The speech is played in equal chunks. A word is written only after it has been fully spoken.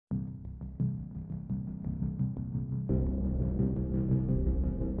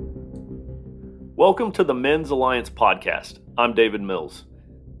Welcome to the Men's Alliance podcast. I'm David Mills.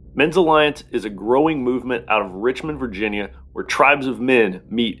 Men's Alliance is a growing movement out of Richmond, Virginia, where tribes of men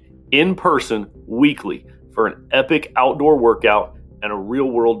meet in person weekly for an epic outdoor workout and a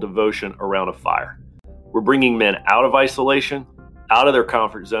real-world devotion around a fire. We're bringing men out of isolation, out of their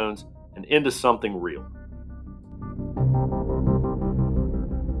comfort zones, and into something real.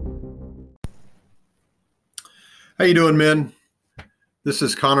 How you doing, men? This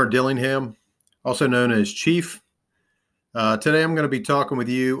is Connor Dillingham, also known as Chief. Today I'm going to be talking with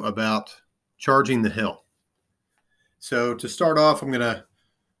you about charging the hill. So to start off, I'm going to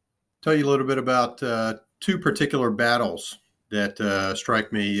tell you a little bit about two particular battles that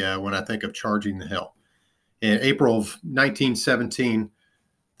strike me when I think of charging the hill. In April of 1917,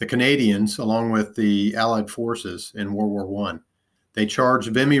 the Canadians, along with the Allied forces in World War I, they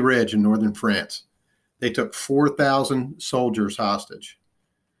charged Vimy Ridge in northern France. They took 4,000 soldiers hostage.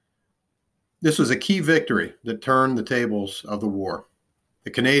 This was a key victory that turned the tables of the war. The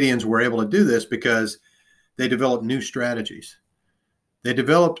Canadians were able to do this because they developed new strategies. They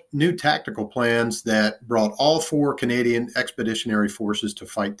developed new tactical plans that brought all four Canadian expeditionary forces to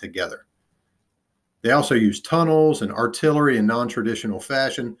fight together. They also used tunnels and artillery in non-traditional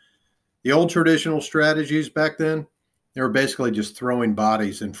fashion. The old traditional strategies back then, they were basically just throwing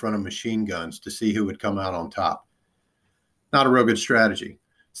bodies in front of machine guns to see who would come out on top. Not a real good strategy.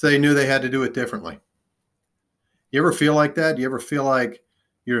 So they knew they had to do it differently. You ever feel like that? Do you ever feel like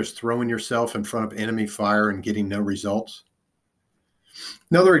you're just throwing yourself in front of enemy fire and getting no results?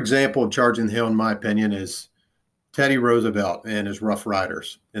 Another example of charging the hill, in my opinion, is Teddy Roosevelt and his Rough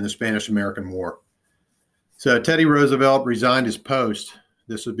Riders in the Spanish-American War. So Teddy Roosevelt resigned his post.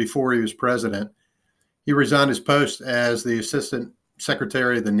 This was before he was president. He resigned his post as the Assistant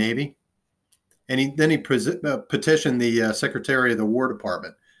Secretary of the Navy, and he petitioned the Secretary of the War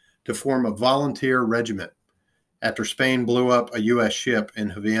Department to form a volunteer regiment after Spain blew up a U.S. ship in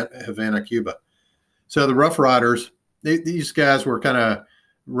Havana, Cuba. So the Rough Riders, these guys were kind of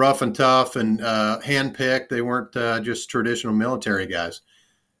rough and tough and handpicked. They weren't just traditional military guys.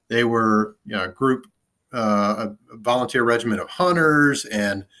 They were a volunteer regiment of hunters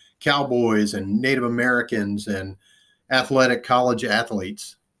and cowboys and Native Americans and athletic college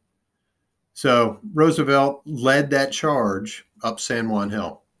athletes. So Roosevelt led that charge up San Juan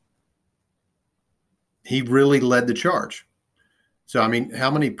Hill. He really led the charge. So, I mean, how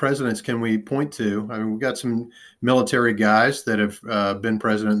many presidents can we point to? I mean, we've got some military guys that have been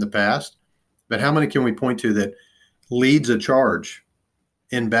president in the past, but how many can we point to that leads a charge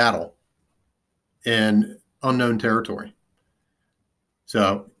in battle in unknown territory?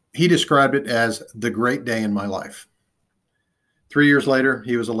 So he described it as the great day in my life. 3 years later,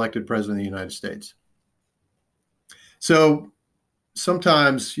 he was elected president of the United States. So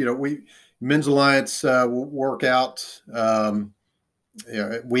sometimes, Men's Alliance will work out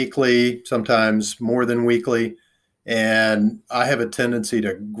weekly, sometimes more than weekly. And I have a tendency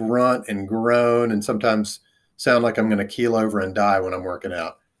to grunt and groan and sometimes sound like I'm going to keel over and die when I'm working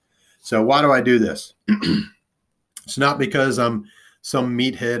out. So why do I do this? It's not because I'm some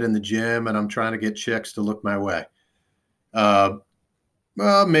meathead in the gym and I'm trying to get chicks to look my way.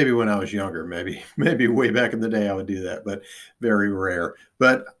 Well, maybe when I was younger, maybe way back in the day I would do that, but very rare.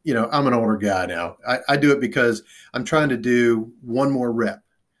 But, I'm an older guy now. I do it because I'm trying to do one more rep,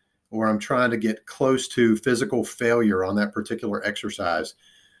 or I'm trying to get close to physical failure on that particular exercise.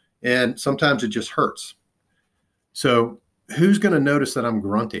 And sometimes it just hurts. So who's going to notice that I'm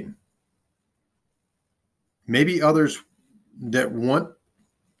grunting? Maybe others that want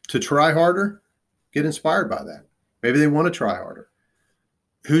to try harder get inspired by that. Maybe they want to try harder.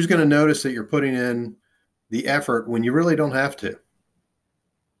 Who's going to notice that you're putting in the effort when you really don't have to?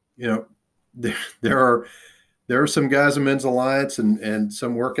 There are some guys in Men's Alliance and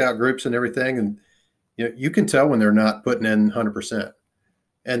some workout groups and everything, and you can tell when they're not putting in 100%,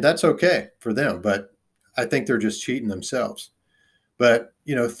 and that's okay for them. But I think they're just cheating themselves. But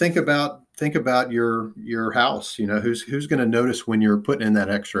think about your house. Who's going to notice when you're putting in that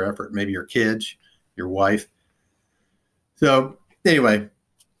extra effort? Maybe your kids, your wife. So anyway,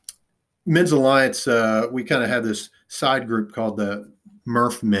 Men's Alliance, we kind of have this side group called the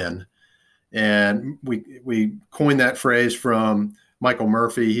Murph Men, and we coined that phrase from Michael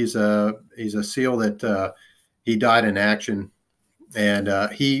Murphy. He's a SEAL that he died in action,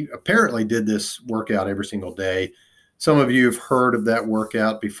 and he apparently did this workout every single day. Some of you have heard of that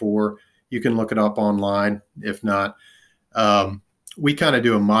workout before. You can look it up online. If not, we kind of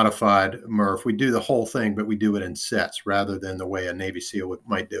do a modified Murph. We do the whole thing, but we do it in sets rather than the way a Navy SEAL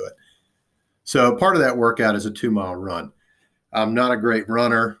might do it. So part of that workout is a 2-mile run. I'm not a great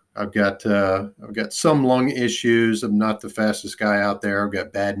runner. I've got some lung issues. I'm not the fastest guy out there. I've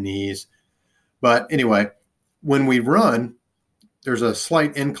got bad knees. But anyway, when we run, there's a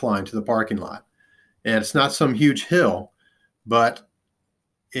slight incline to the parking lot. And it's not some huge hill, but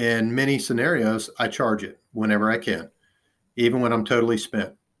in many scenarios, I charge it whenever I can, even when I'm totally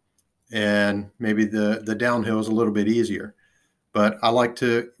spent. And maybe the downhill is a little bit easier. But I like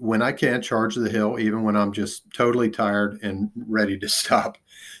to, when I can, charge the hill, even when I'm just totally tired and ready to stop.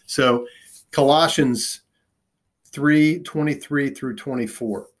 So Colossians 3:23 through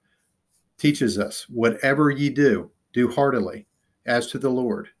 24 teaches us, whatever ye do, do heartily, as to the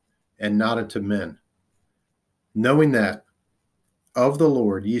Lord, and not unto men, knowing that of the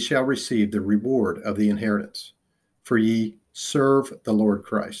Lord ye shall receive the reward of the inheritance, for ye serve the Lord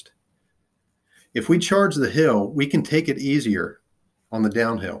Christ. If we charge the hill, we can take it easier on the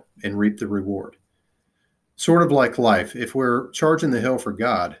downhill and reap the reward. Sort of like life. If we're charging the hill for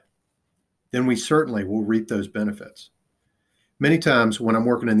God, then we certainly will reap those benefits. Many times when I'm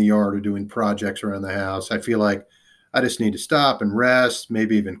working in the yard or doing projects around the house, I feel like I just need to stop and rest,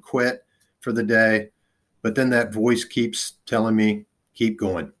 maybe even quit for the day. But then that voice keeps telling me, keep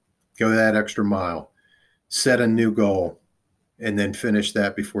going, go that extra mile, set a new goal, and then finish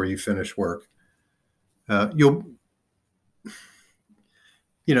that before you finish work.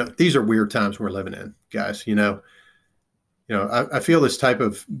 These are weird times we're living in, guys. I feel this type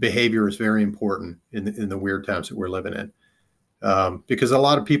of behavior is very important in the weird times that we're living in, because a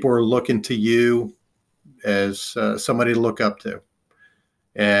lot of people are looking to you as somebody to look up to.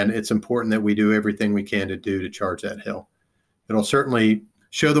 And it's important that we do everything we can to charge that hill. It'll certainly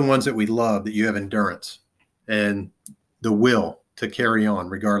show the ones that we love that you have endurance and the will to carry on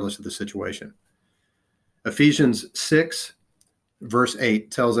regardless of the situation. Ephesians 6, verse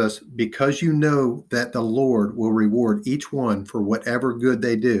 8 tells us, because you know that the Lord will reward each one for whatever good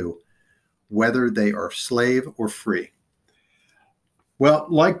they do, whether they are slave or free. Well,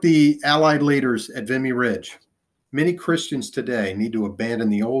 like the Allied leaders at Vimy Ridge, many Christians today need to abandon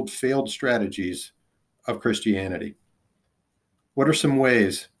the old failed strategies of Christianity. What are some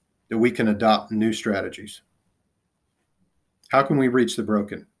ways that we can adopt new strategies? How can we reach the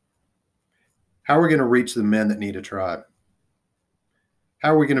broken? How are we going to reach the men that need a tribe?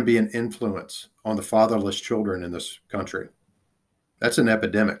 How are we going to be an influence on the fatherless children in this country? That's an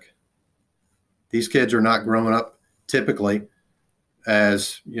epidemic. These kids are not growing up typically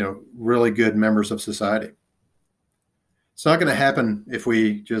as, really good members of society. It's not going to happen if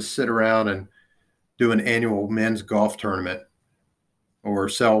we just sit around and do an annual men's golf tournament or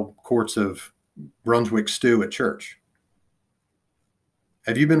sell quarts of Brunswick stew at church.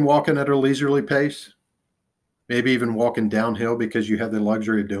 Have you been walking at a leisurely pace? Maybe even walking downhill because you have the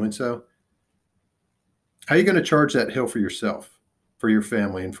luxury of doing so? How are you going to charge that hill for yourself, for your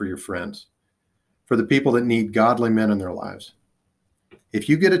family, and for your friends, for the people that need godly men in their lives? If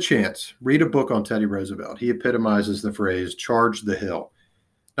you get a chance, read a book on Teddy Roosevelt. He epitomizes the phrase, charge the hill,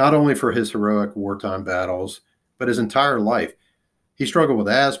 not only for his heroic wartime battles, but his entire life. He struggled with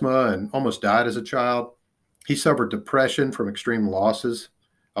asthma and almost died as a child. He suffered depression from extreme losses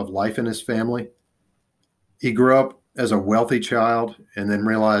of life in his family. He grew up as a wealthy child and then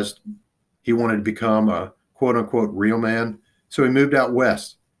realized he wanted to become a quote-unquote real man. So he moved out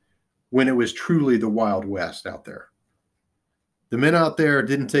west when it was truly the Wild West out there. The men out there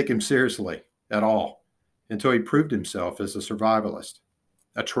didn't take him seriously at all until he proved himself as a survivalist,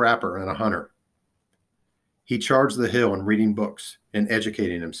 a trapper, and a hunter. He charged the hill in reading books and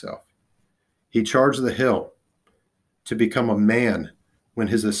educating himself. He charged the hill to become a man when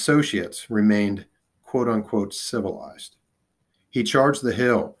his associates remained quote-unquote civilized. He charged the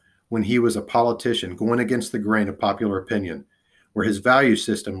hill when he was a politician going against the grain of popular opinion, where his value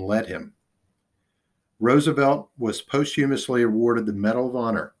system led him. Roosevelt was posthumously awarded the Medal of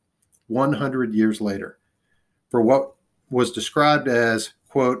Honor 100 years later for what was described as,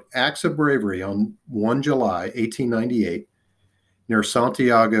 quote, acts of bravery on 1 July 1898 near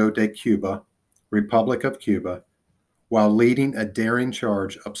Santiago de Cuba, Republic of Cuba, while leading a daring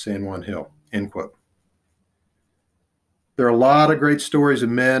charge up San Juan Hill, end quote. There are a lot of great stories of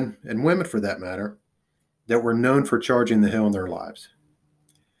men, and women for that matter, that were known for charging the hill in their lives.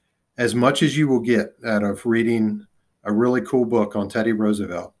 As much as you will get out of reading a really cool book on Teddy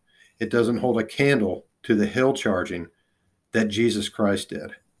Roosevelt, it doesn't hold a candle to the hill charging that Jesus Christ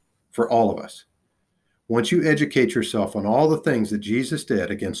did for all of us. Once you educate yourself on all the things that Jesus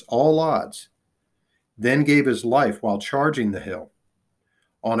did against all odds, then gave his life while charging the hill,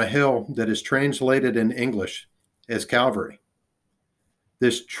 on a hill that is translated in English as Calvary,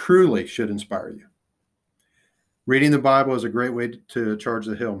 this truly should inspire you. Reading the Bible is a great way to charge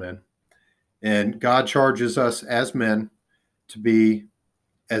the hill, man. And God charges us as men to be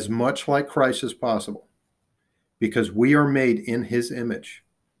as much like Christ as possible because we are made in his image.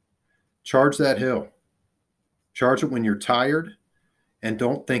 Charge that hill. Charge it when you're tired and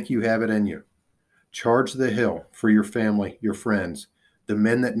don't think you have it in you. Charge the hill for your family, your friends, the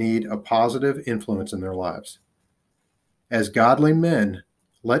men that need a positive influence in their lives. As godly men,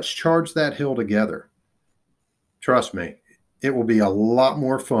 let's charge that hill together. Trust me, it will be a lot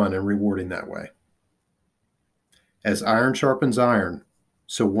more fun and rewarding that way. As iron sharpens iron,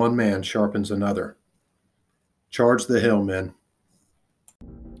 so one man sharpens another. Charge the hill, men.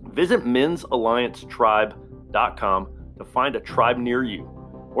 Visit men'salliancetribe.com to find a tribe near you,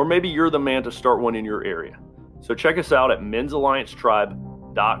 or maybe you're the man to start one in your area. So check us out at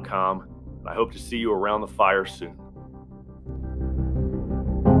men'salliancetribe.com. I hope to see you around the fire soon.